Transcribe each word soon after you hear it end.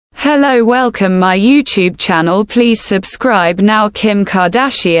Hello, welcome my YouTube channel. Please subscribe now. Kim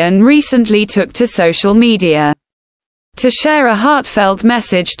Kardashian recently took to social media to share a heartfelt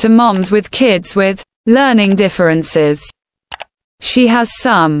message to moms with kids with learning differences. She has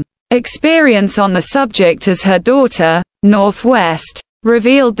some experience on the subject as her daughter, Northwest,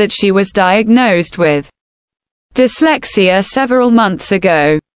 revealed that she was diagnosed with dyslexia several months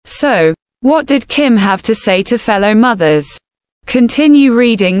ago. So, what did Kim have to say to fellow mothers? Continue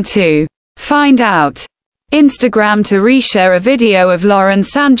reading to find out. Instagram to reshare a video of Lauren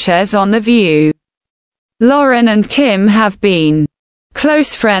Sanchez on The View. Lauren and Kim have been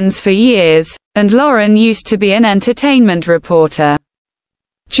close friends for years, and Lauren used to be an entertainment reporter.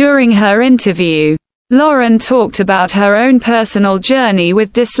 During her interview, Lauren talked about her own personal journey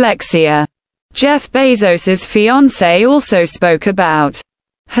with dyslexia. Jeff Bezos's fiancé also spoke about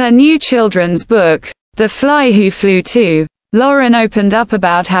her new children's book, The Fly Who Flew Too. Lauren opened up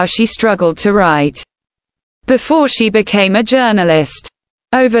about how she struggled to write before she became a journalist.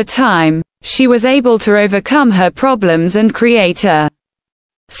 Over time, she was able to overcome her problems and create a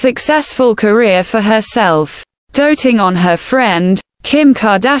successful career for herself. Doting on her friend, Kim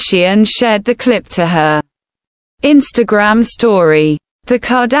Kardashian shared the clip to her Instagram story. The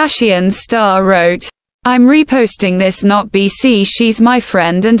Kardashian star wrote, "I'm reposting this not BC, she's my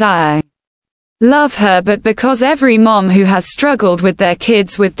friend and I love her, but because every mom who has struggled with their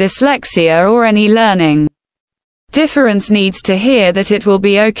kids with dyslexia or any learning difference needs to hear that it will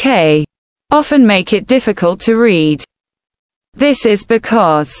be okay. Often make it difficult to read. This is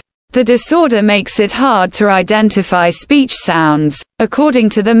because the disorder makes it hard to identify speech sounds," according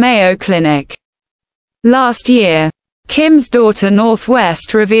to the Mayo Clinic. Last year, Kim's daughter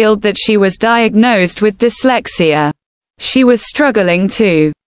Northwest revealed that she was diagnosed with dyslexia. She was struggling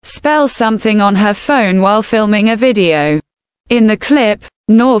to spell something on her phone while filming a video. In the clip,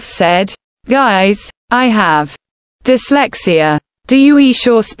 North said, "Guys, I have dyslexia. Do you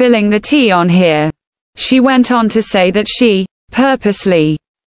sure spilling the tea on here?" She went on to say that she purposely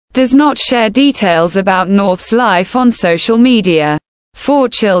does not share details about North's life on social media. 4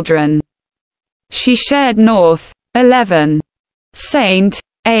 children. She shared North, 11, Saint,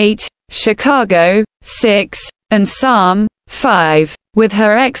 8, Chicago, 6, and Psalm, 5, with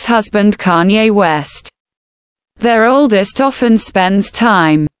her ex-husband Kanye West. Their oldest often spends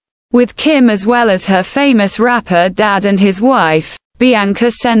time with Kim as well as her famous rapper dad and his wife,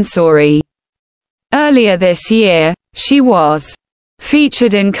 Bianca Censori. Earlier this year, she was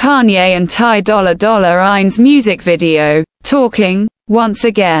featured in Kanye and Ty Dolla $ign's music video, Talking, once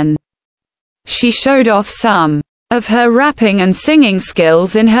again. She showed off some of her rapping and singing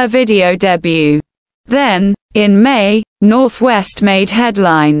skills in her video debut. Then, in May, Northwest made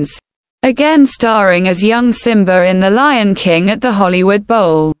headlines, again starring as young Simba in The Lion King at the Hollywood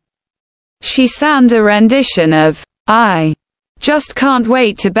Bowl. She sang a rendition of "I Just Can't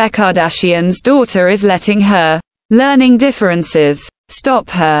Wait" to Kardashian's daughter is letting her learning differences stop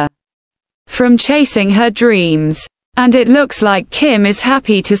her from chasing her dreams. And it looks like Kim is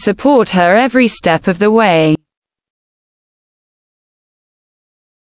happy to support her every step of the way.